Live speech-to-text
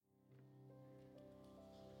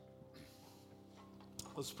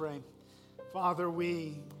Let's pray. Father,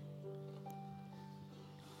 Lord,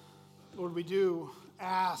 we do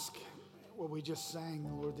ask what we just sang,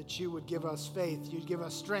 Lord, that you would give us faith, you'd give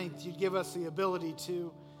us strength, you'd give us the ability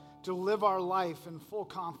to live our life in full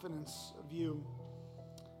confidence of you.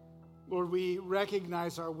 Lord, we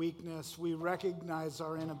recognize our weakness, we recognize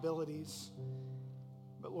our inabilities,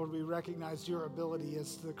 but Lord, we recognize your ability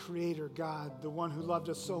as the Creator God, the one who loved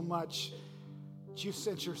us so much that you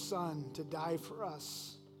sent your Son to die for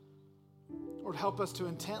us. Lord, help us to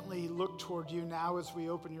intently look toward you now as we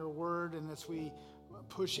open your word and as we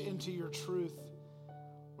push into your truth.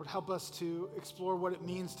 Lord, help us to explore what it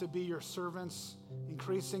means to be your servants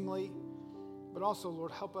increasingly, but also,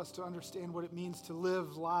 Lord, help us to understand what it means to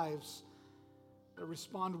live lives that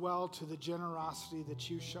respond well to the generosity that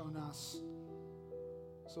you've shown us.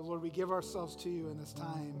 So, Lord, we give ourselves to you in this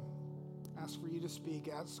time. Ask for you to speak,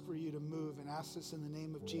 ask for you to move, and ask this in the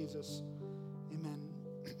name of Jesus. Amen.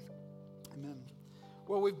 Amen.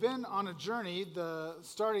 Well, we've been on a journey.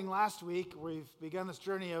 Starting last week, we've begun this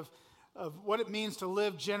journey of what it means to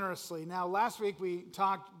live generously. Now, last week we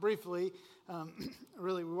talked briefly.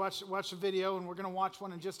 We watched a video, and we're going to watch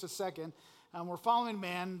one in just a second. We're following a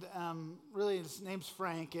man. Really, his name's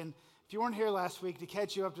Frank. And if you weren't here last week, to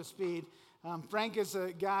catch you up to speed, Frank is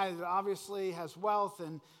a guy that obviously has wealth,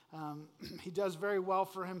 and he does very well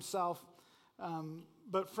for himself.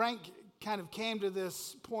 But Frank kind of came to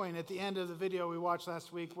this point at the end of the video we watched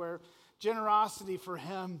last week where generosity for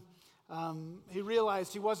him, he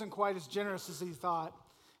realized he wasn't quite as generous as he thought.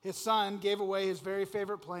 His son gave away his very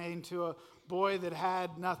favorite plane to a boy that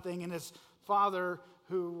had nothing, and his father,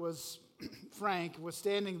 who was Frank, was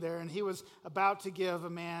standing there, and he was about to give a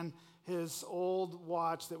man his old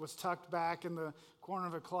watch that was tucked back in the corner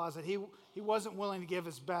of a closet. He wasn't willing to give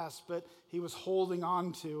his best, but he was holding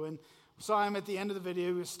on to. And we saw him at the end of the video.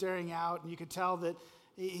 He was staring out, and you could tell that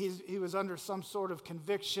he was under some sort of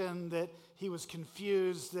conviction, that he was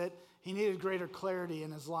confused, that he needed greater clarity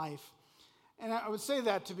in his life. And I would say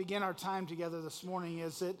that to begin our time together this morning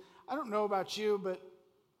is that I don't know about you, but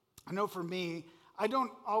I know for me, I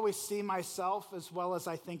don't always see myself as well as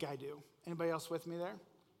I think I do. Anybody else with me there?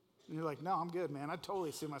 And you're like, no, I'm good, man. I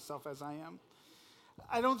totally see myself as I am.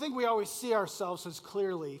 I don't think we always see ourselves as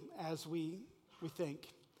clearly as we think.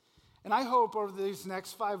 And I hope over these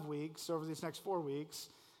next 5 weeks, over these next 4 weeks,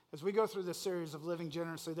 as we go through this series of living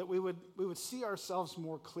generously, that we would see ourselves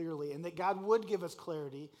more clearly, and that God would give us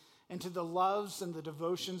clarity into the loves and the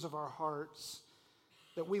devotions of our hearts,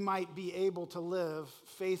 that we might be able to live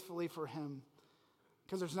faithfully for Him.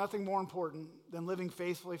 Because there's nothing more important than living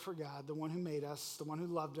faithfully for God, the one who made us, the one who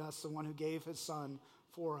loved us, the one who gave His Son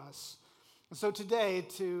for us. And so today,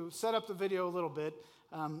 to set up the video a little bit,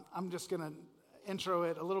 I'm just going to intro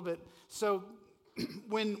it a little bit. So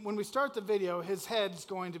when we start the video, his head's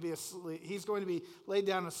going to be asleep. He's going to be laid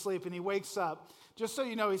down asleep, and he wakes up. Just so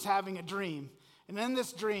you know, he's having a dream. And in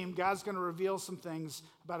this dream, God's going to reveal some things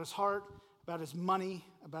about his heart, about his money,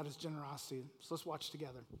 about his generosity. So let's watch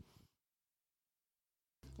together.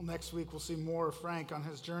 Well, next week we'll see more of Frank on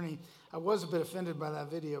his journey. I was a bit offended by that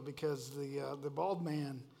video because the bald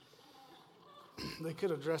man, they could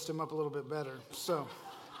have dressed him up a little bit better. So,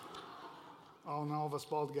 all of us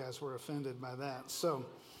bald guys were offended by that. So,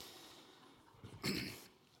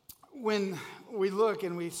 when we look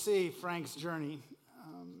and we see Frank's journey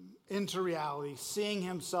into reality, seeing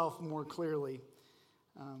himself more clearly,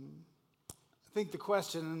 I think the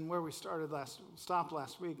question and where we stopped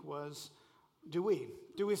last week was, do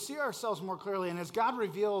we see ourselves more clearly? And as God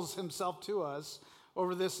reveals Himself to us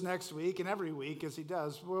over this next week and every week as He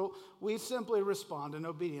does, we simply respond in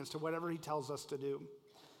obedience to whatever He tells us to do.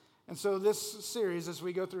 And so this series, as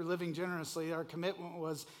we go through Living Generously, our commitment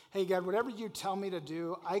was, hey, God, whatever you tell me to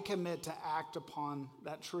do, I commit to act upon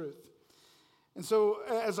that truth. And so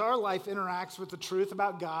as our life interacts with the truth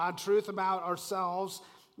about God, truth about ourselves,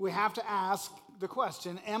 we have to ask the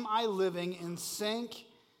question, am I living in sync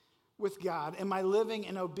with God? Am I living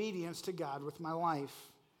in obedience to God with my life?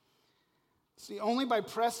 See, only by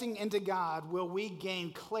pressing into God will we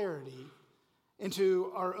gain clarity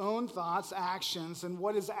into our own thoughts, actions, and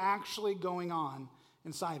what is actually going on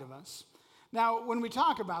inside of us. Now, when we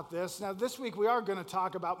talk about this, this week we are going to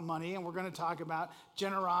talk about money, and we're going to talk about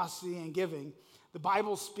generosity and giving. The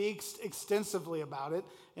Bible speaks extensively about it,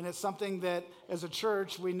 and it's something that as a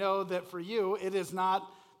church we know that for you it is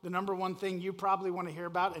not the number one thing you probably want to hear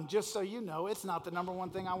about, and just so you know, it's not the number one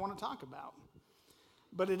thing I want to talk about.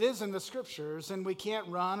 But it is in the scriptures, and we can't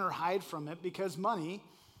run or hide from it because money,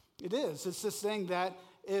 it's this thing that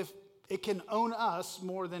if it can own us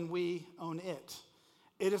more than we own it.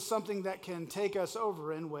 It is something that can take us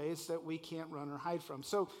over in ways that we can't run or hide from.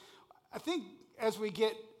 So I think as we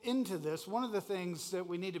get into this, one of the things that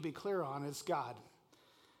we need to be clear on is God.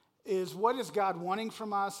 Is what is God wanting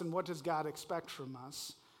from us and what does God expect from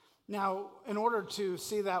us? Now, in order to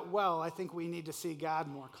see that well, I think we need to see God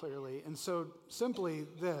more clearly. And so simply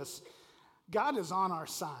this, God is on our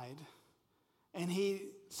side. And he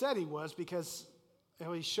said he was because,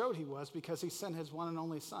 he showed he was because he sent his one and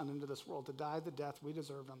only son into this world to die the death we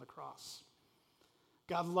deserved on the cross.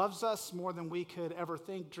 God loves us more than we could ever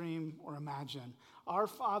think, dream, or imagine. Our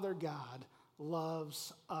Father God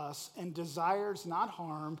loves us and desires not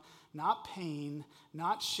harm, not pain,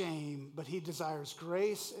 not shame, but he desires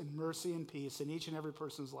grace and mercy and peace in each and every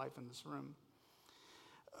person's life in this room.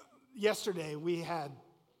 Yesterday, we had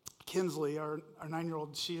Kinsley, our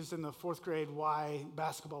 9-year-old. She is in the 4th grade Y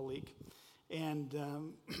basketball league. And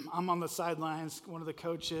I'm on the sidelines, one of the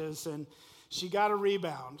coaches, and she got a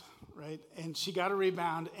rebound, right? And she got a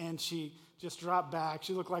rebound, and she just dropped back.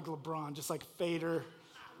 She looked like LeBron, just like fader,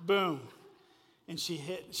 boom. And she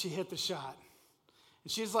hit the shot.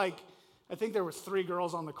 And she's like, I think there was 3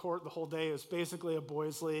 girls on the court the whole day. It was basically a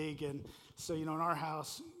boys' league. And so, in our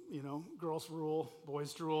house, girls rule,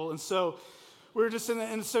 boys drool. And so we were just in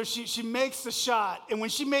and so she makes the shot. And when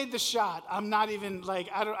she made the shot, I'm not even like,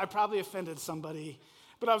 I probably offended somebody.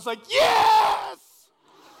 But I was like, yes!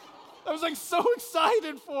 I was like so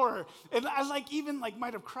excited for her. And I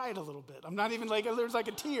might have cried a little bit. I'm not even like, there's like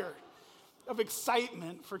a tear of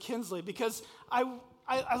excitement for Kinsley because I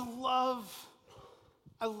love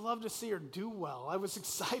to see her do well. I was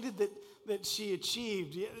excited that she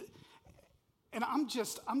achieved. And I'm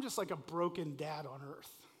just like a broken dad on earth.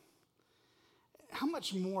 How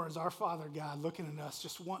much more is our Father God looking at us,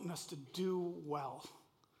 just wanting us to do well?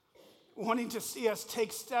 Wanting to see us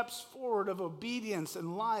take steps forward of obedience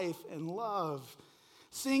and life and love.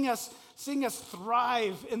 Seeing us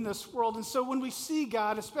thrive in this world. And so when we see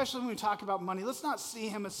God, especially when we talk about money, let's not see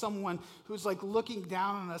him as someone who's like looking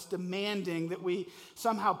down on us, demanding that we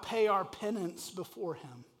somehow pay our penance before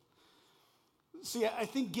him. See, I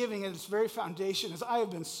think giving at its very foundation is I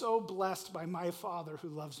have been so blessed by my Father who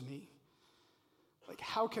loves me. Like,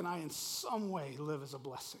 how can I in some way live as a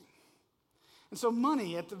blessing? And so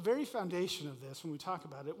money, at the very foundation of this, when we talk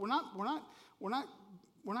about it, we're not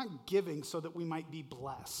giving so that we might be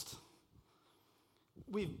blessed.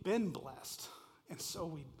 We've been blessed, and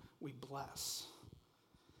so we bless.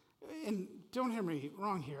 And don't hear me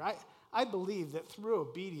wrong here. I believe that through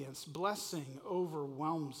obedience, blessing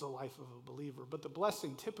overwhelms the life of a believer, but the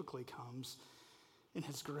blessing typically comes in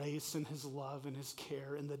his grace and his love and his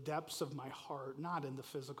care in the depths of my heart, not in the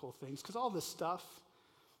physical things, because all this stuff,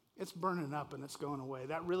 it's burning up and it's going away.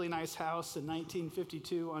 That really nice house in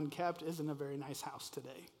 1952 unkept isn't a very nice house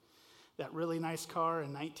today. That really nice car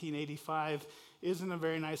in 1985 isn't a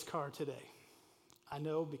very nice car today. I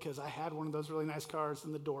know because I had one of those really nice cars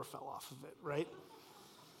and the door fell off of it, right?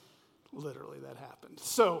 Literally that happened.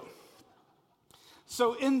 So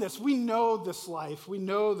in this, we know this life, we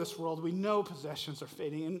know this world, we know possessions are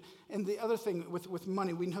fading. And the other thing with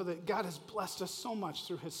money, we know that God has blessed us so much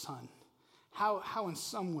through his son. How in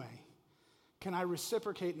some way can I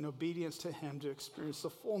reciprocate in obedience to him to experience the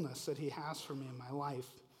fullness that he has for me in my life?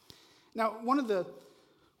 Now, one of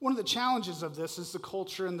the challenges of this is the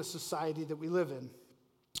culture and the society that we live in.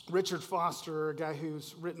 Richard Foster, a guy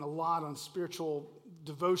who's written a lot on spiritual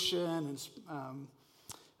devotion, and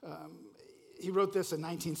he wrote this in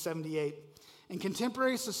 1978. In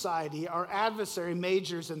contemporary society, our adversary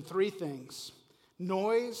majors in 3 things: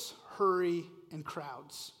 noise, hurry, and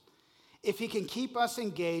crowds. If he can keep us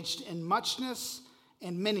engaged in muchness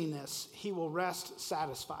and manyness, he will rest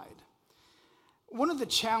satisfied. One of the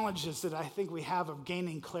challenges that I think we have of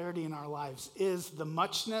gaining clarity in our lives is the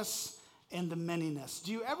muchness and the manyness.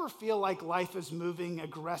 Do you ever feel like life is moving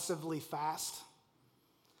aggressively fast?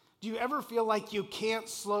 Do you ever feel like you can't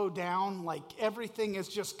slow down, like everything is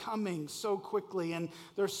just coming so quickly and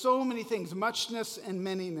there's so many things, muchness and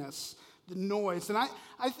manyness, the noise? And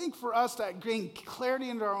I think for us to gain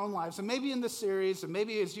clarity into our own lives, and maybe in this series, and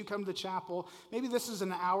maybe as you come to the chapel, maybe this is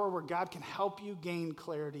an hour where God can help you gain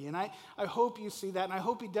clarity. And I hope you see that, and I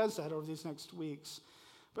hope he does that over these next weeks.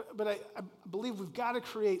 But I believe we've got to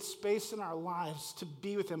create space in our lives to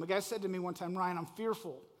be with him. A guy said to me one time, Ryan, I'm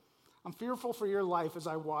fearful. I'm fearful for your life as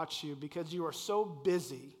I watch you because you are so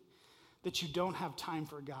busy that you don't have time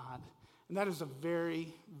for God. And that is a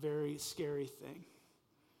very, very scary thing.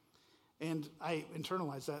 And I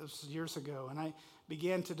internalized that years ago, and I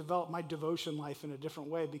began to develop my devotion life in a different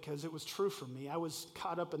way because it was true for me. I was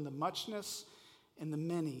caught up in the muchness and the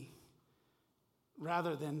many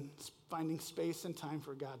rather than finding space and time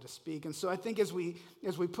for God to speak. And so I think as we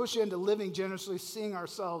push into living generously, seeing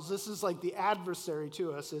ourselves, this is like the adversary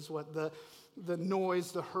to us, is what the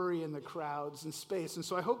noise, the hurry, and the crowds and space. And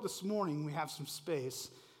so I hope this morning we have some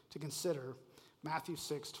space to consider Matthew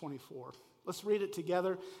 6:24. Let's read it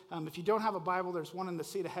together. If you don't have a Bible, there's one in the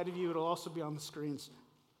seat ahead of you. It'll also be on the screens.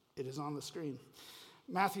 It is on the screen.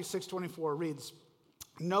 Matthew 6:24 reads,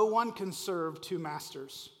 "No one can serve two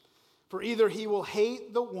masters, for either he will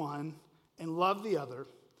hate the one and love the other,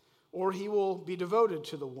 or he will be devoted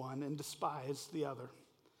to the one and despise the other.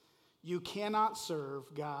 You cannot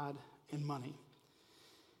serve God and money."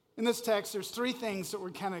 In this text, there's three things that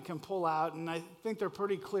we kind of can pull out, and I think they're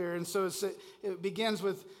pretty clear. And so it begins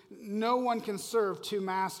with, no one can serve two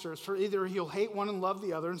masters, for either he'll hate one and love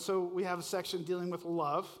the other. And so we have a section dealing with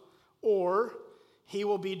love, or he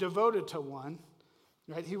will be devoted to one,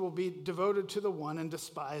 right? He will be devoted to the one and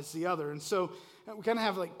despise the other. And so we kind of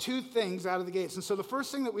have like two things out of the gates. And so the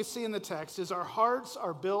first thing that we see in the text is our hearts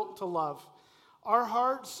are built to love. Our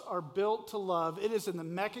hearts are built to love. It is in the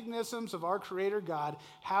mechanisms of our Creator God,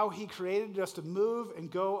 how He created us to move and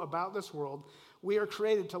go about this world. We are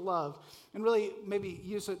created to love. And really, maybe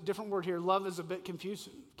use a different word here. Love is a bit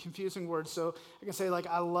confusing word. So I can say, like,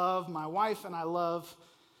 I love my wife and I love,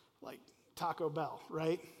 like, Taco Bell,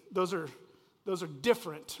 right? Those are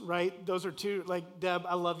different, right? Those are two, like, Deb,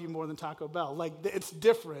 I love you more than Taco Bell. Like, it's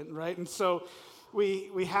different, right? And so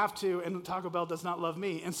we have to, and Taco Bell does not love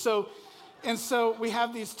me. And so we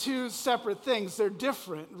have these two separate things. They're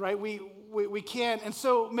different, right? We can't. And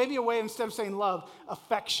so maybe a way, instead of saying love,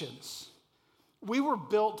 affections. We were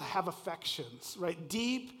built to have affections, right?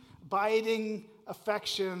 Deep, abiding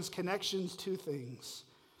affections, connections to things.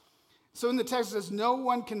 So in the text it says, no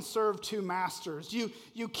one can serve two masters.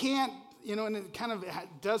 You can't, and it kind of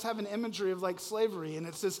does have an imagery of like slavery. And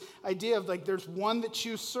it's this idea of like there's one that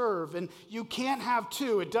you serve, and you can't have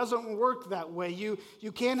two. It doesn't work that way. You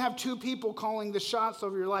can't have two people calling the shots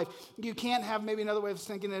over your life. You can't have, maybe another way of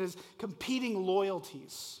thinking it is, competing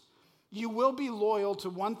loyalties. You will be loyal to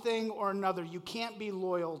one thing or another. You can't be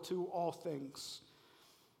loyal to all things.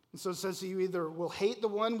 And so it says you either will hate the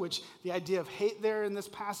one, which the idea of hate there in this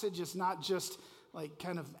passage is not just like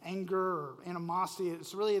kind of anger or animosity.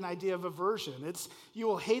 It's really an idea of aversion. It's you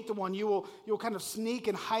will hate the one. You'll kind of sneak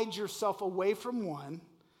and hide yourself away from one,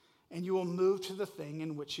 and you will move to the thing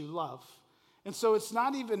in which you love. And so it's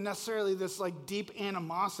not even necessarily this like deep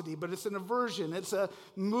animosity, but it's an aversion. It's a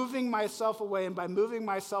moving myself away, and by moving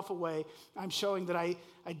myself away, I'm showing that I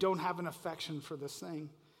don't have an affection for this thing.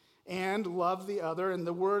 And love the other, and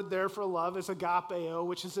the word there for love is agapeo,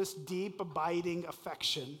 which is this deep, abiding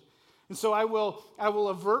affection. And so I will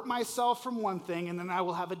avert myself from one thing, and then I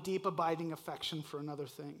will have a deep, abiding affection for another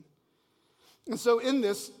thing. And so in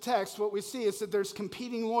this text, what we see is that there's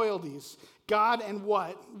competing loyalties. God and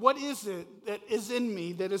what? What is it that is in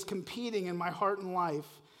me that is competing in my heart and life?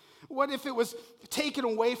 What if it was taken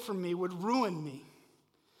away from me would ruin me?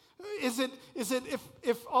 Is it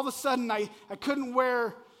if all of a sudden I couldn't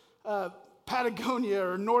wear Patagonia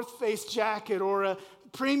or North Face jacket or a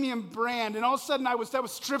premium brand, and all of a sudden that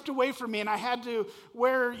was stripped away from me, and I had to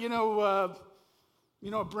wear, a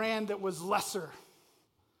brand that was lesser.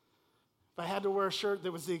 If I had to wear a shirt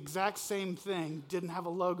that was the exact same thing, didn't have a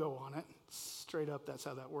logo on it, straight up, that's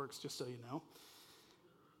how that works, just so you know.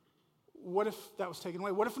 What if that was taken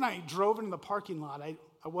away? What if when I drove into the parking lot, I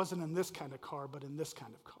wasn't in this kind of car, but in this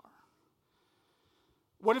kind of car?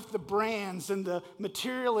 What if the brands and the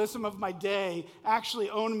materialism of my day actually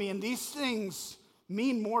own me, and these things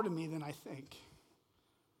mean more to me than I think?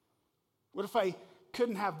 What if I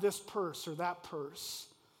couldn't have this purse or that purse?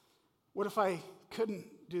 What if I couldn't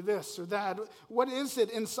do this or that? What is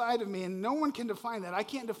it inside of me? And no one can define that. I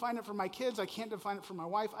can't define it for my kids. I can't define it for my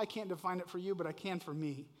wife. I can't define it for you, but I can for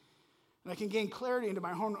me. And I can gain clarity into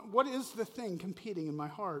my home. What is the thing competing in my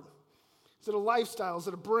heart? Is it a lifestyle? Is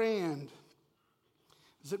it a brand?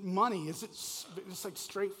 Is it money? Is it just like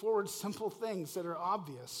straightforward, simple things that are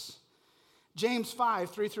obvious? James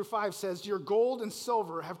 5:3-5 says, your gold and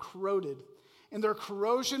silver have corroded, and their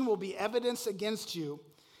corrosion will be evidence against you,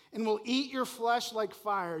 and will eat your flesh like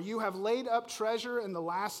fire. You have laid up treasure in the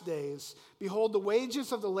last days. Behold, the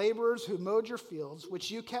wages of the laborers who mowed your fields,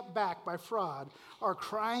 which you kept back by fraud, are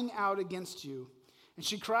crying out against you. And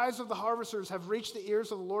she cries of the harvesters have reached the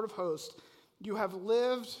ears of the Lord of hosts. You have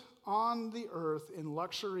lived on the earth in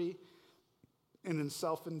luxury and in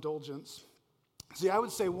self-indulgence. See, I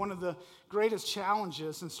would say one of the greatest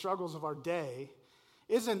challenges and struggles of our day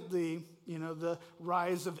isn't the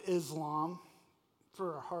rise of Islam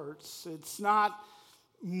for our hearts. It's not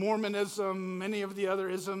Mormonism, any of the other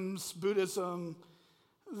isms, Buddhism.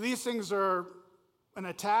 These things are an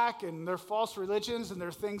attack, and they're false religions, and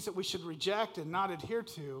they're things that we should reject and not adhere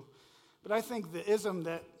to. But I think the ism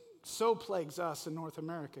that so plagues us in North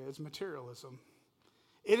America is materialism.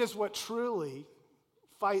 It is what truly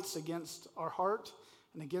fights against our heart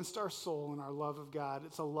and against our soul and our love of God.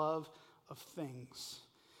 It's a love of things.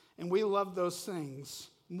 And we love those things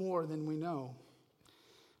more than we know.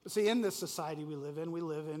 But see, in this society we live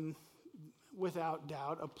in, without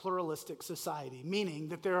doubt, a pluralistic society, meaning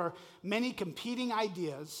that there are many competing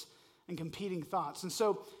ideas and competing thoughts. And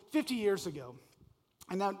so 50 years ago,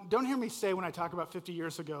 and now don't hear me say when I talk about 50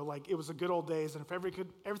 years ago, like it was the good old days, and if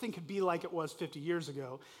everything could be like it was 50 years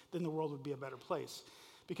ago, then the world would be a better place.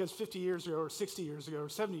 Because 50 years ago, or 60 years ago, or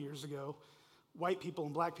 70 years ago, white people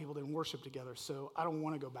and black people didn't worship together, so I don't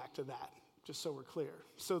want to go back to that, just so we're clear.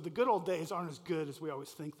 So the good old days aren't as good as we always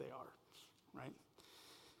think they are, right?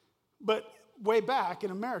 But way back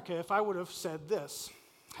in America, if I would have said this,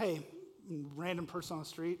 hey, random person on the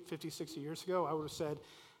street 50, 60 years ago, I would have said,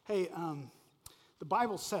 hey, the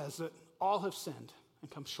Bible says that all have sinned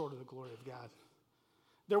and come short of the glory of God.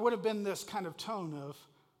 There would have been this kind of tone of,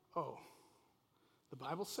 oh, the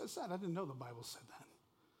Bible says that? I didn't know the Bible said that.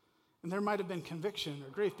 And there might have been conviction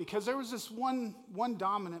or grief because there was this one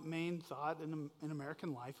dominant main thought in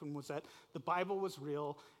American life, and was that the Bible was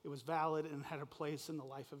real, it was valid, and had a place in the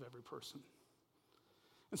life of every person.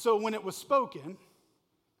 And so when it was spoken,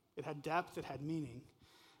 it had depth, it had meaning.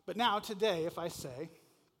 But now, today, if I say,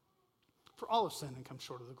 for all have sinned and come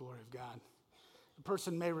short of the glory of God, the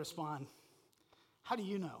person may respond, how do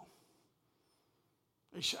you know?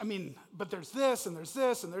 I mean, but there's this, and there's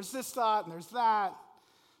this, and there's this thought, and there's that.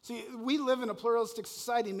 See, we live in a pluralistic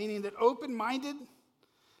society, meaning that open-minded,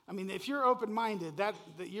 I mean, if you're open-minded, that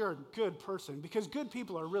you're a good person, because good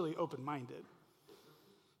people are really open-minded,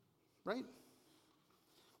 right?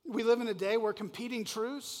 We live in a day where competing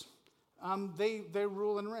truths, they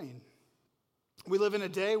rule and reign. We live in a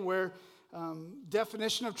day where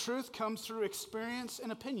definition of truth comes through experience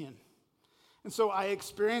and opinion. And so I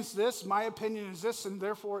experience this, my opinion is this, and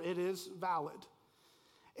therefore it is valid.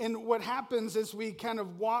 And what happens as we kind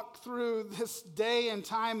of walk through this day and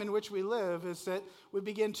time in which we live is that we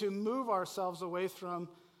begin to move ourselves away from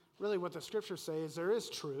really what the scriptures say is there is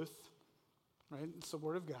truth, right? It's the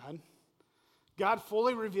word of God. God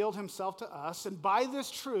fully revealed himself to us, and by this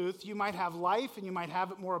truth, you might have life and you might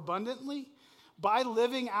have it more abundantly. By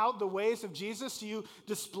living out the ways of Jesus, you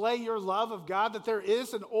display your love of God, that there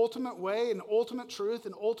is an ultimate way, an ultimate truth,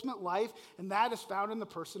 an ultimate life, and that is found in the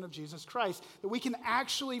person of Jesus Christ. That we can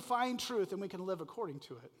actually find truth and we can live according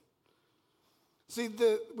to it. See,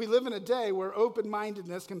 we live in a day where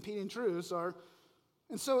open-mindedness, competing truths are,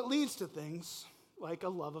 and so it leads to things like a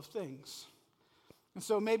love of things. And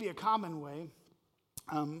so maybe a common way,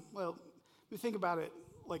 we think about it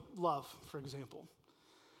like love, for example.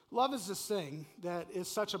 Love is this thing that is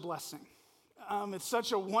such a blessing. It's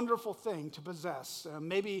such a wonderful thing to possess.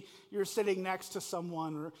 Maybe you're sitting next to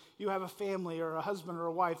someone, or you have a family or a husband or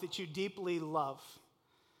a wife that you deeply love.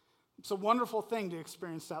 It's a wonderful thing to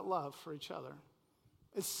experience that love for each other.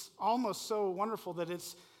 It's almost so wonderful that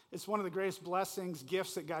it's one of the greatest blessings,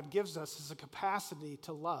 gifts that God gives us is a capacity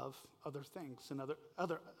to love other things and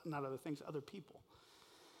other people.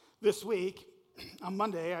 This week, on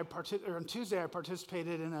Tuesday, I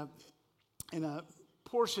participated in a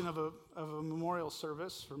portion of a memorial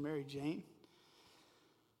service for Mary Jane.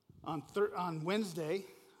 On Wednesday,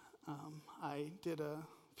 I did a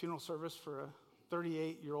funeral service for a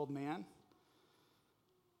 38-year-old man.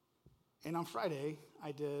 And on Friday,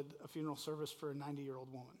 I did a funeral service for a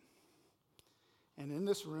 90-year-old woman. And in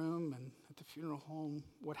this room and at the funeral home,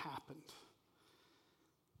 what happened?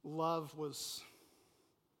 Love was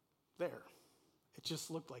there. It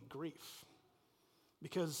just looked like grief.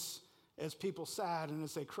 Because as people sat and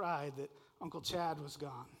as they cried that Uncle Chad was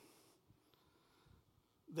gone,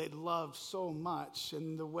 they'd loved so much.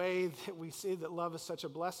 And the way that we see that love is such a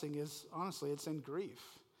blessing is, honestly, it's in grief.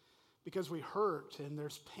 Because we hurt and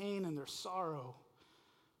there's pain and there's sorrow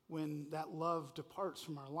when that love departs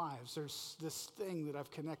from our lives. There's this thing that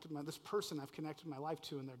this person I've connected my life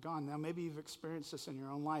to, and they're gone. Now, maybe you've experienced this in your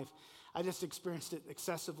own life. I just experienced it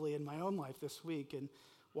excessively in my own life this week and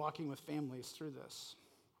walking with families through this.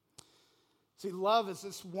 See, love is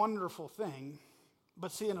this wonderful thing,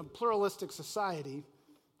 but see, in a pluralistic society,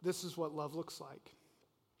 this is what love looks like.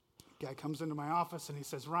 A guy comes into my office and he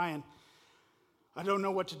says, Ryan, I don't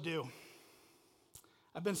know what to do.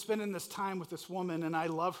 I've been spending this time with this woman, and I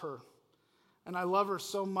love her. And I love her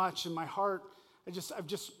so much in my heart. I've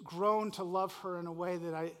just grown to love her in a way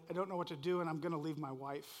that I don't know what to do, and I'm going to leave my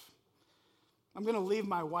wife. I'm going to leave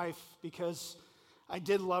my wife because I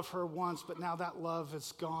did love her once, but now that love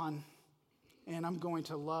is gone, and I'm going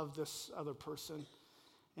to love this other person.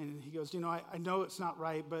 And he goes, I know it's not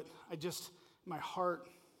right, but my heart,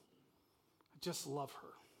 I just love her.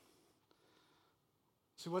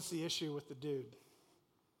 So what's the issue with the dude?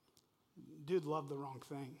 Dude loved the wrong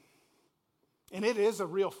thing. And it is a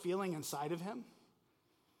real feeling inside of him.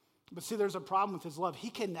 But see, there's a problem with his love. He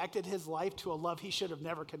connected his life to a love he should have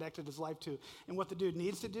never connected his life to. And what the dude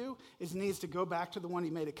needs to do is he needs to go back to the one he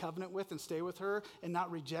made a covenant with and stay with her and not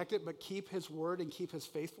reject it, but keep his word and keep his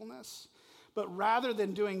faithfulness. But rather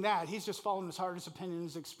than doing that, he's just following his heart, his opinion,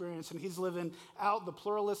 his experience, and he's living out the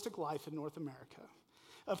pluralistic life in North America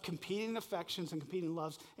of competing affections and competing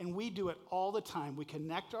loves. And we do it all the time. We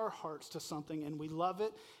connect our hearts to something and we love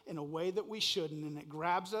it in a way that we shouldn't, and it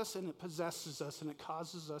grabs us and it possesses us and it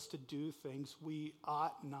causes us to do things we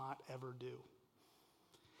ought not ever do.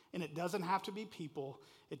 And it doesn't have to be people.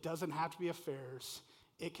 It doesn't have to be affairs.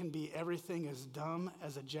 It can be everything as dumb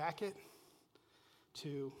as a jacket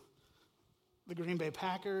to the Green Bay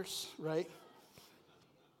Packers, right?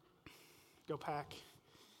 Go Pack.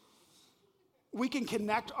 We can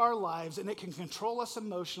connect our lives and it can control us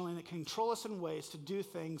emotionally and it can control us in ways to do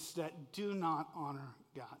things that do not honor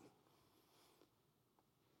God.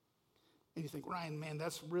 And you think, Ryan, man,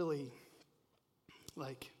 that's really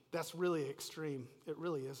extreme. It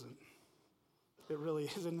really isn't. It really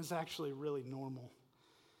isn't. It's actually really normal.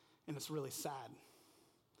 And it's really sad.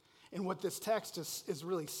 And what this text is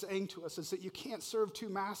really saying to us is that you can't serve two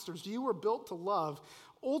masters. You were built to love.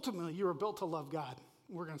 Ultimately, you were built to love God.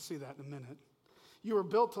 We're going to see that in a minute. You were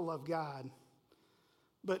built to love God.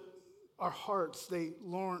 But our hearts, they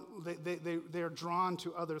are drawn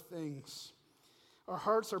to other things. Our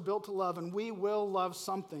hearts are built to love, and we will love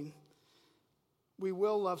something. We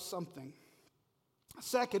will love something.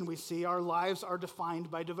 Second, we see our lives are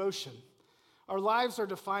defined by devotion. Our lives are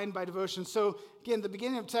defined by devotion. So, again, the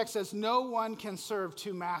beginning of the text says, no one can serve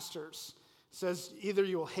two masters. It says, either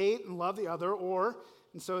you will hate and love the other,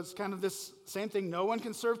 and so it's kind of this same thing. No one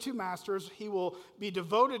can serve two masters. He will be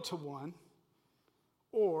devoted to one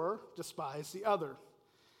or despise the other.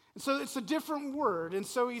 And so it's a different word. And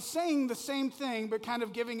so he's saying the same thing, but kind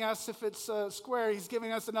of giving us, if it's square, he's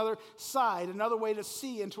giving us another side, another way to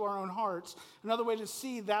see into our own hearts, another way to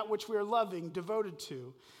see that which we are loving, devoted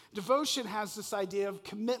to. Devotion has this idea of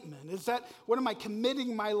commitment. Is that, what am I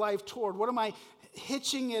committing my life toward? What am I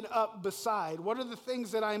hitching it up beside? What are the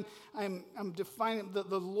things that I'm defining,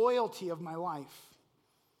 the loyalty of my life?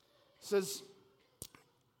 It says,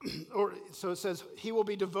 it says, he will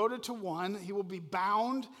be devoted to one, he will be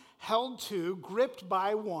bound, held to, gripped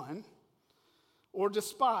by one, or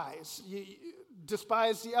despise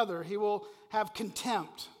the other. He will have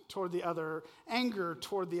contempt toward the other, anger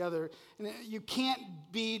toward the other. And you can't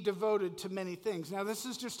be devoted to many things. Now, this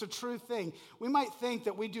is just a true thing. We might think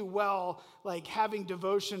that we do well, like having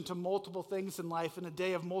devotion to multiple things in life in a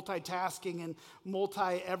day of multitasking and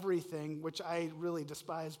multi-everything, which I really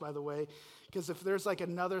despise, by the way. Because if there's like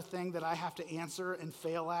another thing that I have to answer and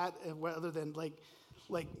fail at, other than like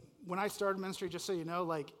when I started ministry, just so you know,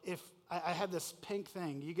 like if I had this pink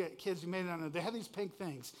thing, you get kids, you may not know, they have these pink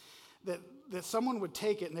things that someone would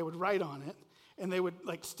take it and they would write on it and they would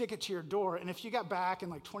like stick it to your door. And if you got back in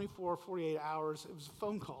like 24, 48 hours, it was a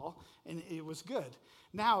phone call and it was good.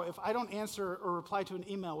 Now, if I don't answer or reply to an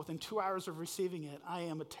email within 2 hours of receiving it, I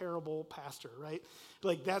am a terrible pastor, right?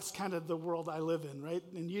 Like that's kind of the world I live in, right?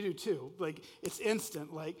 And you do too. Like it's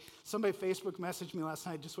instant. Like somebody Facebook messaged me last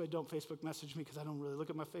night. Just wait, don't Facebook message me because I don't really look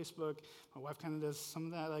at my Facebook. My wife kind of does some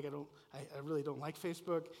of that. Like I really don't like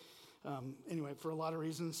Facebook. Anyway, for a lot of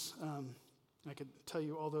reasons. I could tell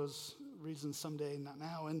you all those reasons someday, not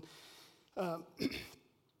now. And,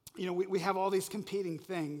 we have all these competing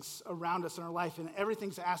things around us in our life, and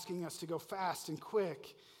everything's asking us to go fast and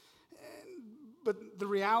quick. But the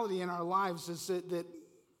reality in our lives is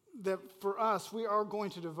that for us, we are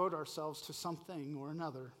going to devote ourselves to something or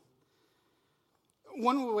another.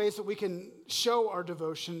 One of the ways that we can show our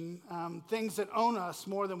devotion, things that own us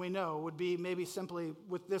more than we know, would be maybe simply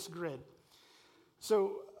with this grid.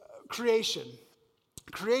 So creation,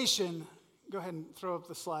 go ahead and throw up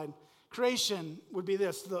the slide. Creation would be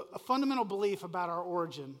this, a fundamental belief about our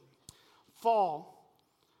origin. Fall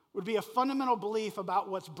would be a fundamental belief about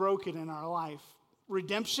what's broken in our life.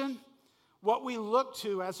 Redemption, what we look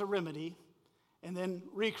to as a remedy, and then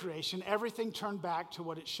recreation, everything turned back to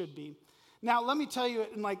what it should be. Now, let me tell you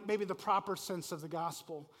in like maybe the proper sense of the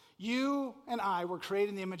gospel. You and I were created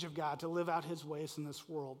in the image of God to live out his ways in this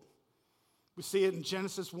world. We see it in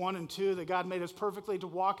Genesis 1 and 2 that God made us perfectly to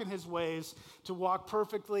walk in his ways, to walk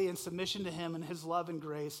perfectly in submission to him and his love and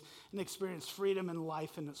grace, and experience freedom and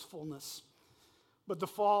life in its fullness. But the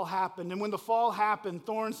fall happened, and when the fall happened,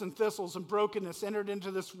 thorns and thistles and brokenness entered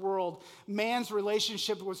into this world. Man's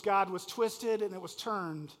relationship with God was twisted and it was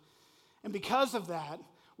turned. And because of that,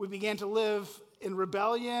 we began to live in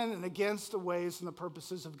rebellion and against the ways and the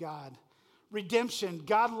purposes of God. Redemption.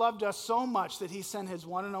 God loved us so much that he sent his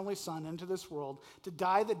one and only Son into this world to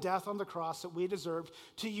die the death on the cross that we deserved,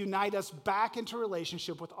 to unite us back into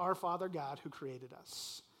relationship with our Father God who created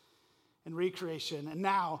us. And recreation. And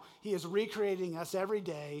now he is recreating us every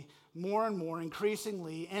day, more and more,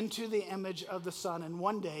 increasingly into the image of the Son. And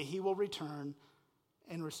one day he will return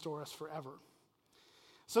and restore us forever.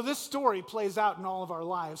 So this story plays out in all of our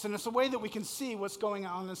lives. And it's a way that we can see what's going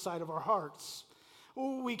on inside of our hearts.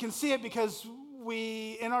 We can see it because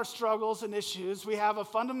in our struggles and issues, we have a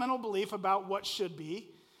fundamental belief about what should be.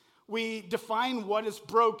 We define what is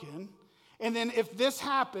broken. And then if this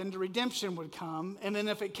happened, redemption would come. And then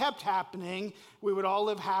if it kept happening, we would all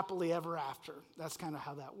live happily ever after. That's kind of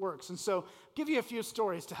how that works. And so I'll give you a few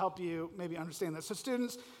stories to help you maybe understand that. So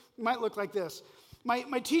students, it might look like this. My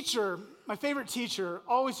teacher, my favorite teacher,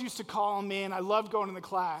 always used to call on me, and I loved going to the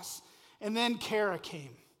class. And then Kara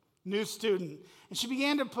came, new student. And she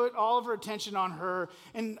began to put all of her attention on her.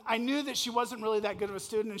 And I knew that she wasn't really that good of a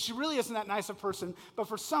student, and she really isn't that nice a person. But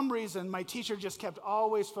for some reason, my teacher just kept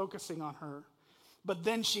always focusing on her. But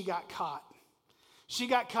then she got caught. She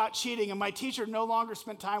got caught cheating, and my teacher no longer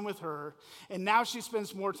spent time with her. And now she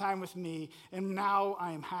spends more time with me, and now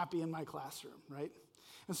I am happy in my classroom, right?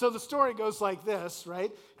 And so the story goes like this,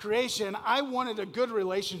 right? Creation, I wanted a good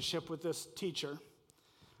relationship with this teacher.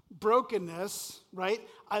 Brokenness, right?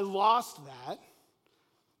 I lost that.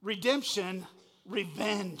 Redemption,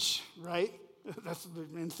 revenge, right? That's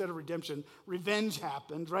instead of redemption, revenge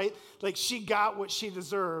happened, right? Like she got what she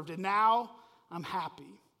deserved, and now I'm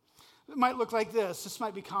happy. It might look like this. This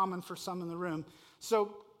might be common for some in the room.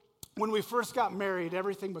 So when we first got married,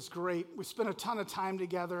 everything was great. We spent a ton of time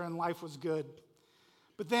together, and life was good.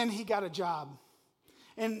 But then he got a job.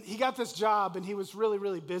 And he got this job, and he was really,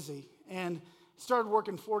 really busy. And started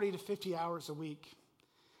working 40 to 50 hours a week.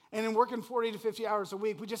 And in working 40 to 50 hours a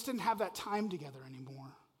week, we just didn't have that time together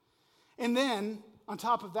anymore. And then, on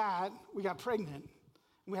top of that, we got pregnant.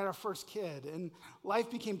 We had our first kid. And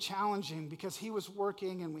life became challenging because he was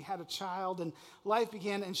working, and we had a child. And life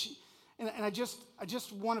began, and I just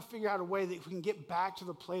want to figure out a way that we can get back to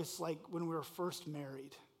the place like when we were first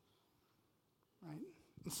married. Right?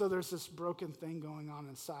 And so there's this broken thing going on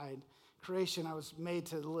inside. Creation, I was made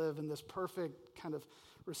to live in this perfect kind of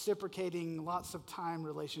reciprocating lots of time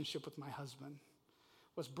relationship with my husband.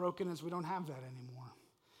 What's broken is we don't have that anymore.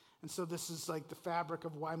 And so this is like the fabric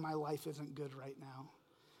of why my life isn't good right now.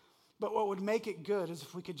 But what would make it good is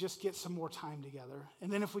if we could just get some more time together.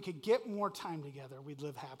 And then if we could get more time together, we'd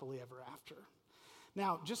live happily ever after.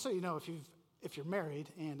 Now, just so you know, if you're married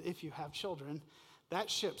and if you have children,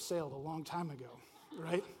 that ship sailed a long time ago,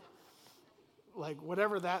 right? Like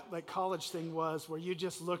whatever that like college thing was where you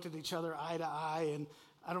just looked at each other eye to eye, and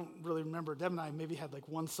I don't really remember. Deb and I maybe had like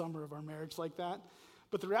one summer of our marriage like that.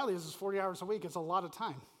 But the reality is 40 hours a week is a lot of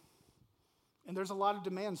time. And there's a lot of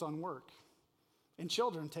demands on work. And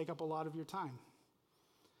children take up a lot of your time.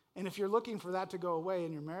 And if you're looking for that to go away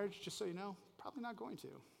in your marriage, just so you know, probably not going to.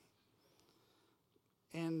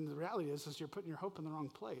 And the reality is you're putting your hope in the wrong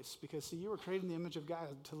place because, see, you were created in the image of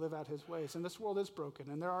God to live out his ways. And this world is broken,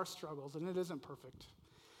 and there are struggles, and it isn't perfect.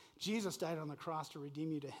 Jesus died on the cross to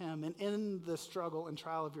redeem you to him. And in the struggle and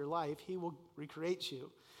trial of your life, he will recreate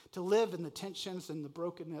you to live in the tensions and the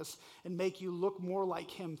brokenness and make you look more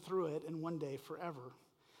like him through it and one day forever.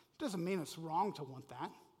 It doesn't mean it's wrong to want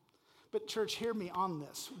that. But church, hear me on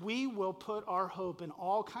this. We will put our hope in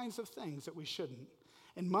all kinds of things that we shouldn't.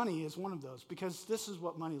 And money is one of those, because this is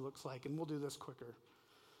what money looks like, and we'll do this quicker.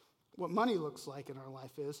 What money looks like in our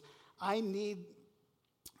life is, I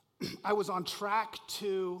was on track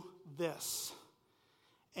to this,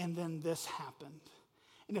 and then this happened.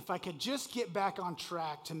 And if I could just get back on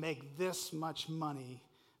track to make this much money,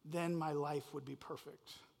 then my life would be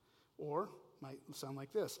perfect. Or, might sound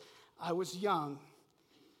like this. I was young.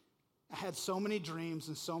 I had so many dreams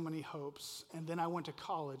and so many hopes, and then I went to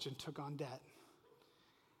college and took on debt.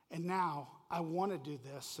 And now I want to do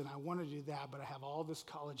this and I want to do that, but I have all this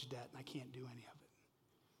college debt and I can't do any of it.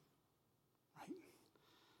 Right?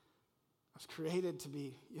 I was created to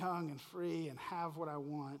be young and free and have what I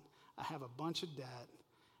want. I have a bunch of debt,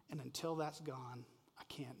 and until that's gone, I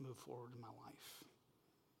can't move forward in my life.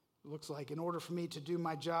 It looks like in order for me to do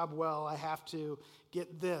my job well, I have to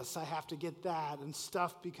get this, I have to get that, and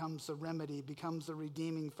stuff becomes a remedy, becomes a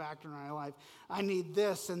redeeming factor in my life. I need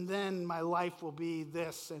this, and then my life will be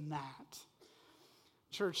this and that.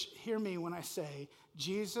 Church, hear me when I say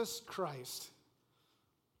Jesus Christ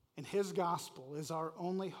and his gospel is our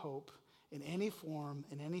only hope in any form,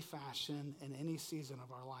 in any fashion, in any season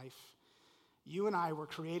of our life. You and I were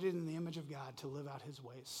created in the image of God to live out his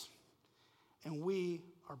ways. And we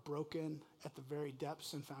are broken at the very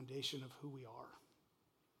depths and foundation of who we are.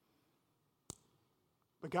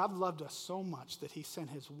 But God loved us so much that he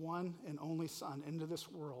sent his one and only Son into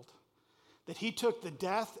this world, that he took the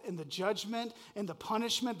death and the judgment and the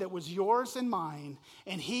punishment that was yours and mine,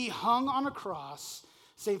 and he hung on a cross.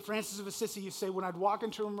 St. Francis of Assisi, you say, when I'd walk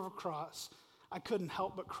into a room of a cross, I couldn't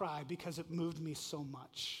help but cry because it moved me so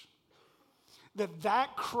much.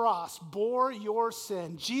 That cross bore your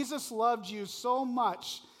sin. Jesus loved you so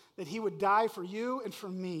much that he would die for you and for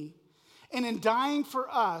me. And in dying for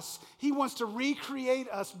us, he wants to recreate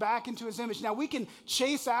us back into his image. Now, we can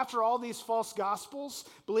chase after all these false gospels,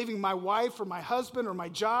 believing my wife or my husband or my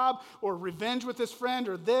job or revenge with this friend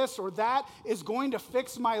or this or that is going to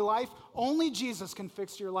fix my life. Only Jesus can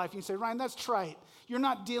fix your life. You say, Ryan, that's trite. You're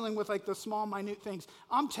not dealing with like the small, minute things.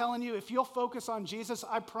 I'm telling you, if you'll focus on Jesus,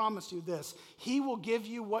 I promise you this. He will give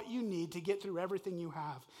you what you need to get through everything you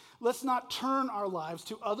have. Let's not turn our lives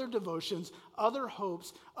to other devotions, other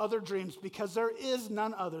hopes, other dreams, because there is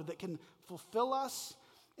none other that can fulfill us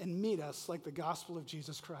and meet us like the gospel of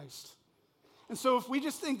Jesus Christ. And so if we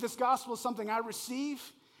just think this gospel is something I receive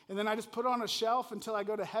and then I just put on a shelf until I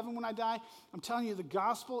go to heaven when I die, I'm telling you, the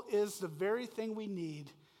gospel is the very thing we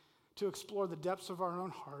need to explore the depths of our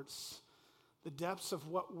own hearts, the depths of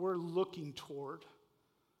what we're looking toward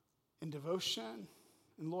in devotion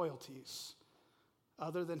and loyalties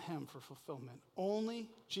other than him for fulfillment. Only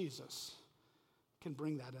Jesus can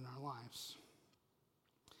bring that in our lives.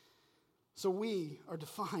 So we are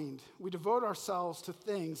defined. We devote ourselves to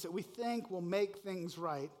things that we think will make things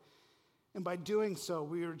right. And by doing so,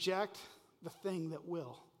 we reject the thing that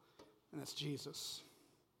will, and that's Jesus.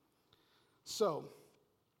 So,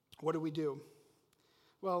 what do?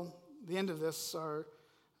 Well, the end of this are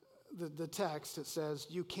the text. It says,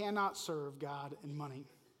 you cannot serve God and money.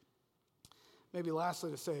 Maybe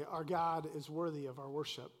lastly to say, our God is worthy of our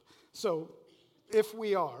worship. So if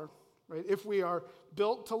we are, right, if we are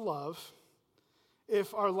built to love,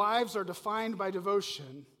 if our lives are defined by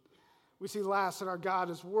devotion, we see last that our God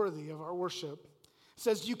is worthy of our worship. It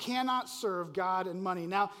says you cannot serve God and money.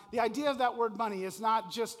 Now, the idea of that word money is not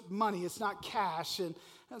just money. It's not cash. And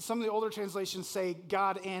some of the older translations say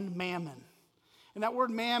God and mammon. And that word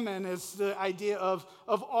mammon is the idea of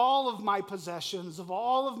all of my possessions, of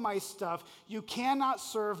all of my stuff. You cannot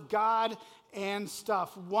serve God and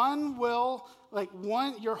stuff.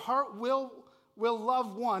 Your heart will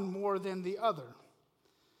love one more than the other.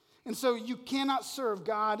 And so you cannot serve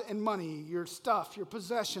God and money, your stuff, your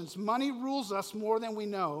possessions. Money rules us more than we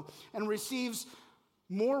know and receives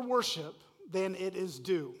more worship than it is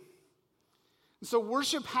due. And so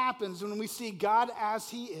worship happens when we see God as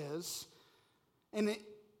he is and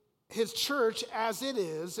his church as it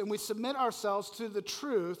is, and we submit ourselves to the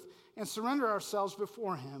truth and surrender ourselves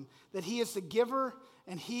before him, that he is the giver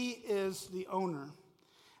and he is the owner.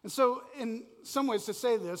 And so in some ways to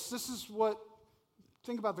say this is what,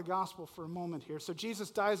 think about the gospel for a moment here. So Jesus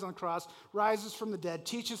dies on the cross, rises from the dead,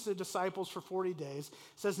 teaches the disciples for 40 days,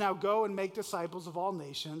 says, now go and make disciples of all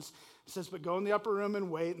nations. It says, but go in the upper room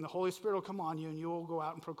and wait, and the Holy Spirit will come on you, and you will go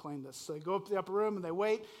out and proclaim this. So they go up to the upper room, and they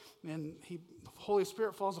wait, and the Holy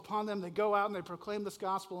Spirit falls upon them. They go out, and they proclaim this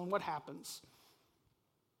gospel, and what happens?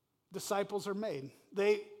 Disciples are made.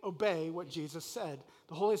 They obey what Jesus said.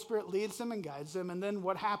 The Holy Spirit leads them and guides them, and then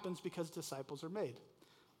what happens because disciples are made?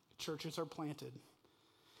 Churches are planted.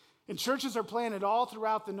 And churches are planted all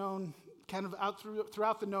throughout the known,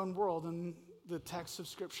 throughout the known world and the texts of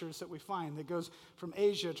scriptures that we find. That goes from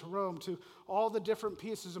Asia to Rome to all the different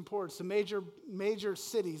pieces and ports, the major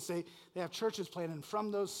cities. They have churches planted. And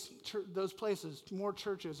from those places, more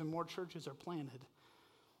churches and more churches are planted.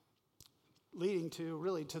 Leading to,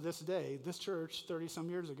 really, to this day, this church 30-some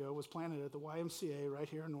years ago was planted at the YMCA right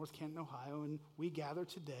here in North Canton, Ohio. And we gather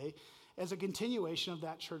today as a continuation of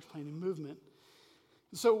that church planting movement.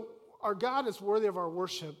 So our God is worthy of our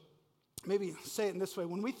worship. Maybe say it in this way.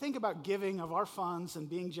 When we think about giving of our funds and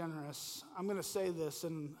being generous, I'm going to say this,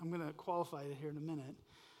 and I'm going to qualify it here in a minute.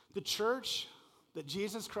 The church that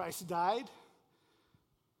Jesus Christ died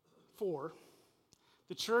for,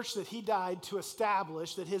 the church that he died to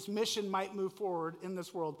establish that his mission might move forward in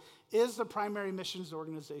this world, is the primary missions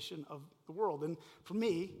organization of the world. And for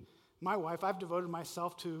me, my wife, I've devoted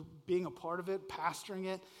myself to being a part of it, pastoring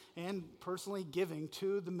it, and personally giving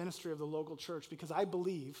to the ministry of the local church because I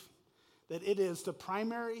believe that it is the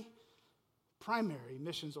primary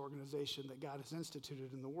missions organization that God has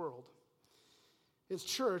instituted in the world. It's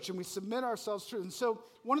church, and we submit ourselves to it. And so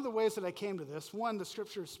one of the ways that I came to this, one, the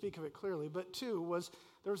scriptures speak of it clearly, but two, was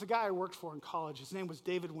there was a guy I worked for in college. His name was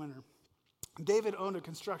David Winter. David owned a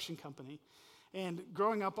construction company. And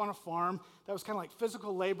growing up on a farm, that was kind of like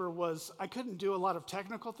physical labor I couldn't do a lot of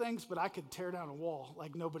technical things, but I could tear down a wall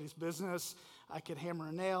like nobody's business. I could hammer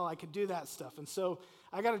a nail. I could do that stuff. And so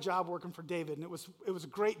I got a job working for David, and it was a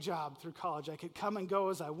great job through college. I could come and go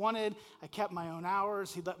as I wanted. I kept my own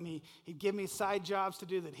hours. He'd give me side jobs to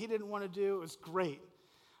do that he didn't want to do. It was great.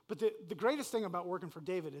 But the greatest thing about working for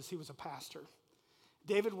David is he was a pastor.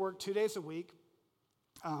 David worked 2 days a week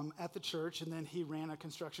at the church, and then he ran a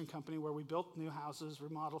construction company where we built new houses,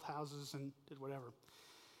 remodeled houses, and did whatever.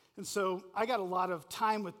 And so I got a lot of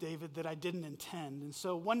time with David that I didn't intend. And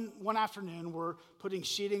so one afternoon, we're putting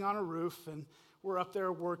sheeting on a roof, and we're up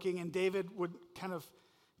there working, and David would kind of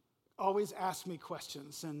always ask me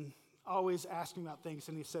questions and always ask me about things.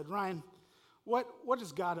 And he said, Ryan, what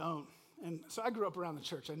does God own? And so I grew up around the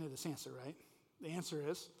church. I knew this answer, right? The answer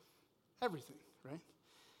is everything, right?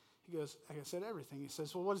 He goes, like I said, everything. He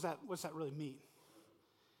says, well, what's that really mean?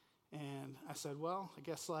 And I said, well, I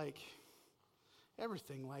guess like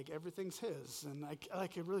everything, like everything's his. And I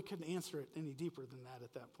really couldn't answer it any deeper than that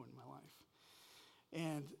at that point in my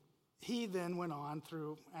life. And he then went on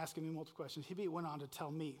through asking me multiple questions. He went on to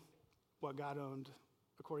tell me what God owned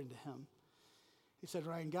according to him. He said,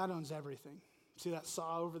 Ryan, God owns everything. See that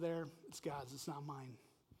saw over there? It's God's, it's not mine.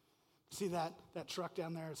 See that truck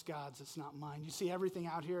down there? It's God's, it's not mine. You see everything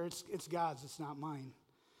out here? It's God's, it's not mine.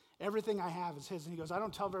 Everything I have is his. And he goes, I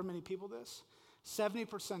don't tell very many people this.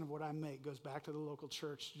 70% of what I make goes back to the local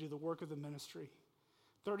church to do the work of the ministry.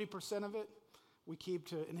 30% of it we keep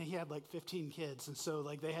to, and he had like 15 kids, and so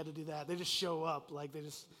like they had to do that. They just show up, like they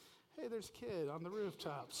just, hey, there's a kid on the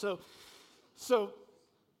rooftop. So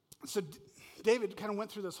David kind of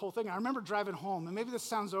went through this whole thing. I remember driving home, and maybe this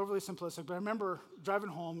sounds overly simplistic, but I remember driving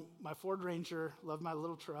home, my Ford Ranger, loved my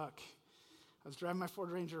little truck. I was driving my Ford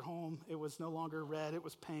Ranger home. It was no longer red, it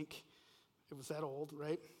was pink. It was that old,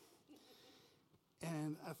 right?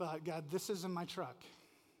 And I thought, God, this isn't my truck.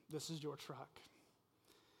 This is your truck.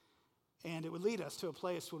 And it would lead us to a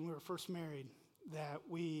place when we were first married that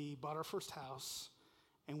we bought our first house,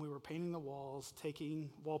 and we were painting the walls,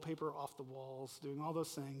 taking wallpaper off the walls, doing all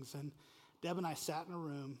those things. And Deb and I sat in a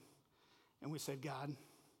room, and we said, God,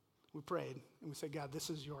 we prayed, and we said, God,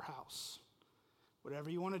 this is your house.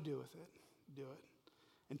 Whatever you want to do with it, do it.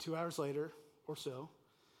 And 2 hours later or so,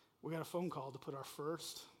 we got a phone call to put our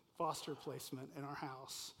first foster placement in our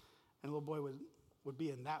house, and a little boy would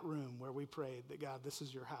be in that room where we prayed that, God, this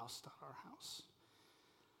is your house, not our house.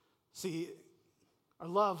 See, our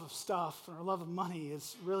love of stuff and our love of money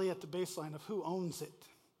is really at the baseline of who owns it.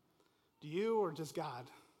 Do you or does God?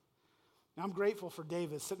 Now, I'm grateful for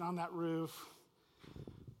David sitting on that roof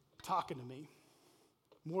talking to me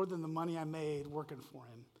more than the money I made working for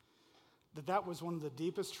him. That was one of the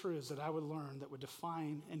deepest truths that I would learn that would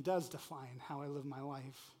define and does define how I live my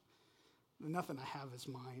life. Nothing I have is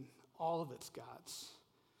mine. All of it's God's.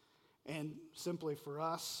 And simply for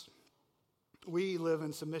us, we live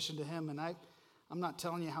in submission to him. And I'm not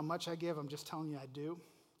telling you how much I give. I'm just telling you I do.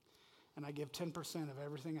 And I give 10% of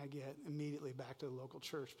everything I get immediately back to the local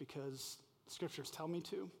church because the scriptures tell me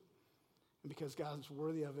to and because God's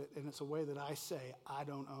worthy of it. And it's a way that I say I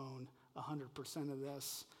don't own 100% of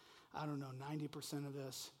this. I don't know 90% of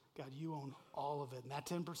this. God, you own all of it. And that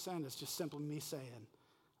 10% is just simply me saying,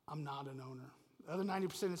 I'm not an owner. The other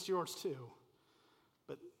 90% is yours too.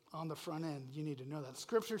 But on the front end, you need to know that.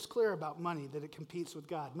 Scripture's clear about money, that it competes with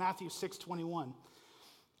God. Matthew 6:21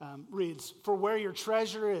 reads, for where your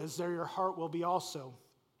treasure is, there your heart will be also.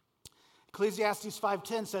 Ecclesiastes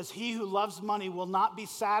 5:10 says, he who loves money will not be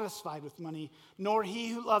satisfied with money, nor he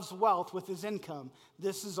who loves wealth with his income.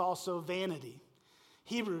 This is also vanity.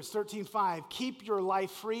 Hebrews 13:5, keep your life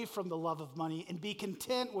free from the love of money and be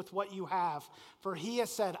content with what you have. For he has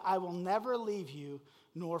said, I will never leave you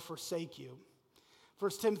nor forsake you.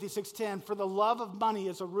 1 Timothy 6:10, for the love of money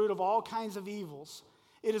is a root of all kinds of evils.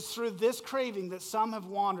 It is through this craving that some have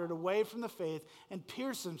wandered away from the faith and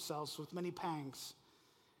pierced themselves with many pangs.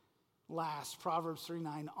 Last, Proverbs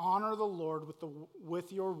 3:9, honor the Lord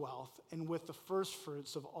with your wealth and with the first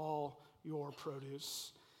fruits of all your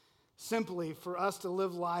produce. Simply, for us to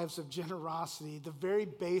live lives of generosity, the very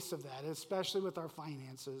base of that, especially with our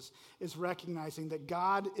finances, is recognizing that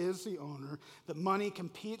God is the owner, that money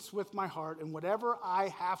competes with my heart, and whatever I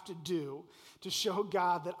have to do to show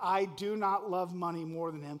God that I do not love money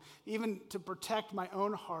more than him, even to protect my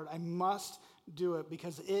own heart, I must do it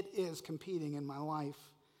because it is competing in my life.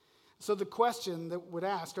 So the question that would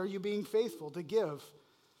ask, are you being faithful to give?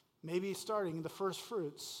 Maybe starting the first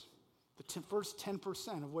fruits, the first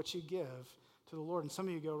 10% of what you give to the Lord. And some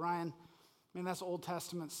of you go, Ryan, man, that's Old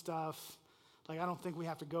Testament stuff. Like, I don't think we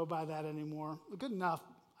have to go by that anymore. Good enough.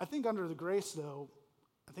 I think under the grace, though,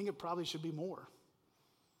 I think it probably should be more.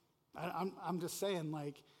 I'm just saying,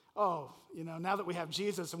 like, now that we have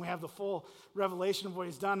Jesus and we have the full revelation of what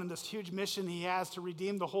he's done and this huge mission he has to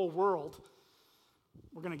redeem the whole world,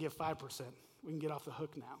 we're going to give 5%. We can get off the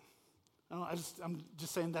hook now. I'm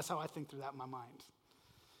just saying that's how I think through that in my mind.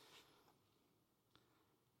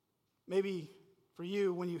 Maybe for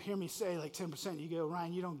you, when you hear me say like 10%, you go,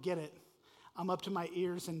 Ryan, you don't get it. I'm up to my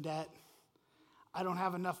ears in debt. I don't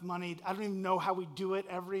have enough money. I don't even know how we do it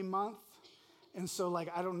every month. And so,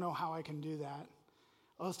 I don't know how I can do that.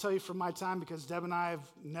 I'll just tell you from my time, because Deb and I have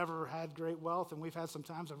never had great wealth, and we've had some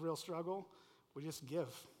times of real struggle, we just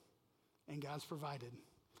give. And God's provided.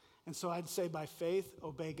 And so I'd say by faith,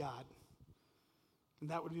 obey God. And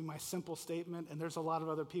that would be my simple statement. And there's a lot of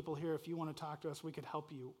other people here. If you want to talk to us, we could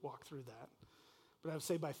help you walk through that. But I would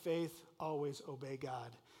say by faith, always obey God.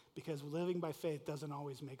 Because living by faith doesn't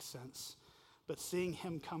always make sense. But seeing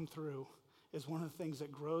him come through is one of the things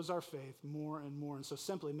that grows our faith more and more. And so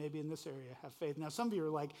simply, maybe in this area, have faith. Now, some of you are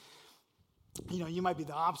like, you might be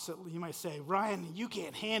the opposite. You might say, Ryan, you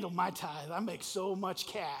can't handle my tithe. I make so much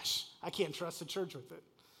cash. I can't trust the church with it.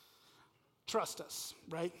 Trust us,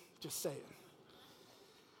 right? Just say it.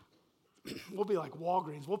 We'll be like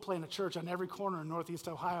Walgreens. We'll plant a church on every corner in Northeast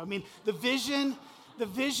Ohio. I mean, the vision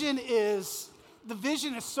is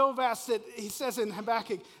so vast that he says in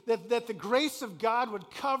Habakkuk that the grace of God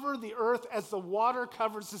would cover the earth as the water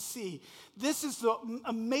covers the sea. This is the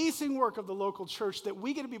amazing work of the local church that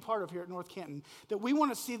we get to be part of here at North Canton, that we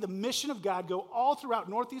want to see the mission of God go all throughout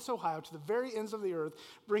Northeast Ohio to the very ends of the earth,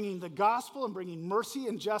 bringing the gospel and bringing mercy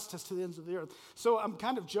and justice to the ends of the earth. So I'm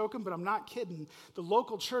kind of joking, but I'm not kidding. The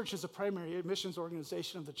local church is a primary missions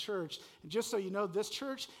organization of the church. And just so you know, this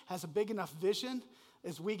church has a big enough vision.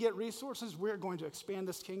 As we get resources, we're going to expand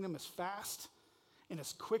this kingdom as fast and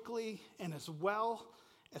as quickly and as well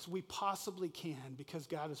as we possibly can, because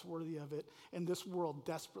God is worthy of it. And this world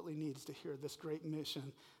desperately needs to hear this great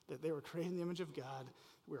mission that they were created in the image of God.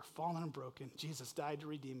 We are fallen and broken. Jesus died to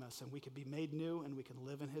redeem us, and we can be made new, and we can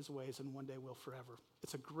live in his ways, and one day we'll forever.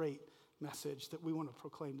 It's a great message that we want to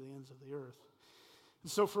proclaim to the ends of the earth.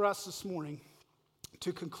 And so for us this morning,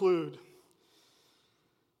 to conclude,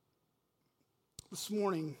 this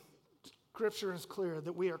morning, Scripture is clear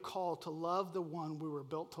that we are called to love the one we were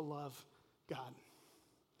built to love, God.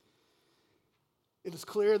 It is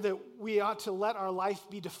clear that we ought to let our life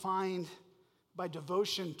be defined by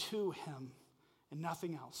devotion to him and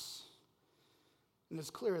nothing else. And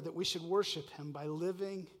it's clear that we should worship him by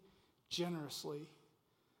living generously,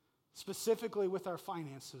 specifically with our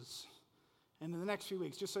finances. And in the next few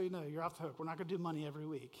weeks, just so you know, you're off the hook. We're not going to do money every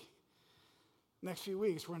week. Next few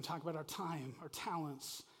weeks, we're going to talk about our time, our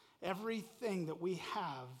talents, everything that we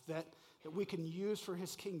have that we can use for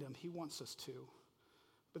his kingdom. He wants us to.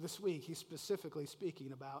 But this week, he's specifically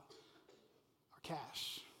speaking about our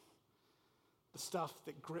cash, the stuff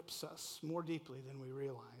that grips us more deeply than we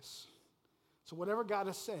realize. So whatever God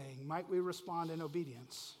is saying, might we respond in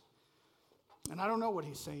obedience? And I don't know what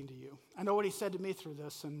he's saying to you. I know what he said to me through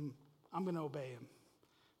this, and I'm going to obey him.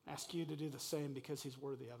 Ask you to do the same because he's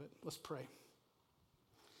worthy of it. Let's pray.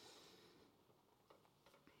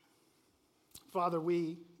 Father,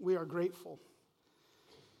 we are grateful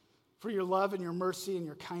for your love and your mercy and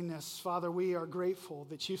your kindness. Father, we are grateful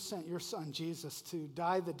that you sent your son, Jesus, to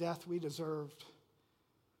die the death we deserved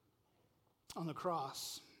on the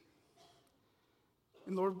cross.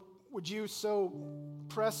 And Lord, would you so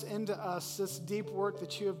press into us this deep work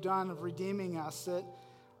that you have done of redeeming us, that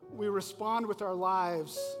we respond with our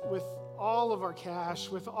lives, with all of our cash,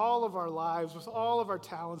 with all of our lives, with all of our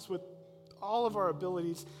talents, with all of our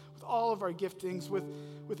abilities, with all of our giftings,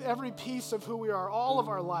 with every piece of who we are, all of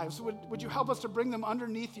our lives. Would you help us to bring them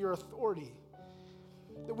underneath your authority,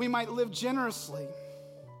 that we might live generously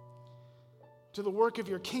to the work of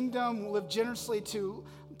your kingdom, live generously to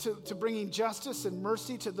bringing justice and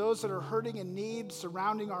mercy to those that are hurting and need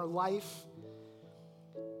surrounding our life,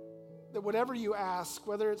 that whatever you ask,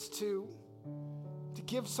 whether it's to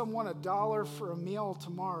give someone $1 for a meal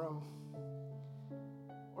tomorrow,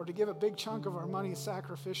 or to give a big chunk of our money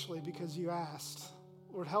sacrificially because you asked.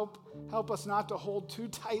 Lord, help us not to hold too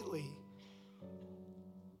tightly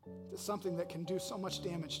to something that can do so much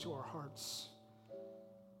damage to our hearts.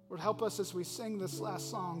 Lord, help us as we sing this last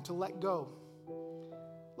song to let go.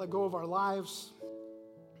 Let go of our lives.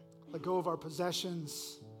 Let go of our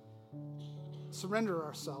possessions. Surrender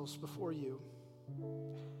ourselves before you.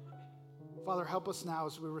 Father, help us now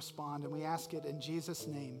as we respond, and we ask it in Jesus'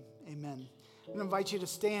 name. Amen. I'm going to invite you to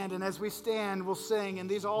stand, and as we stand, we'll sing, and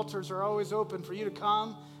these altars are always open for you to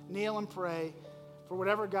come, kneel, and pray for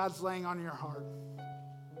whatever God's laying on your heart.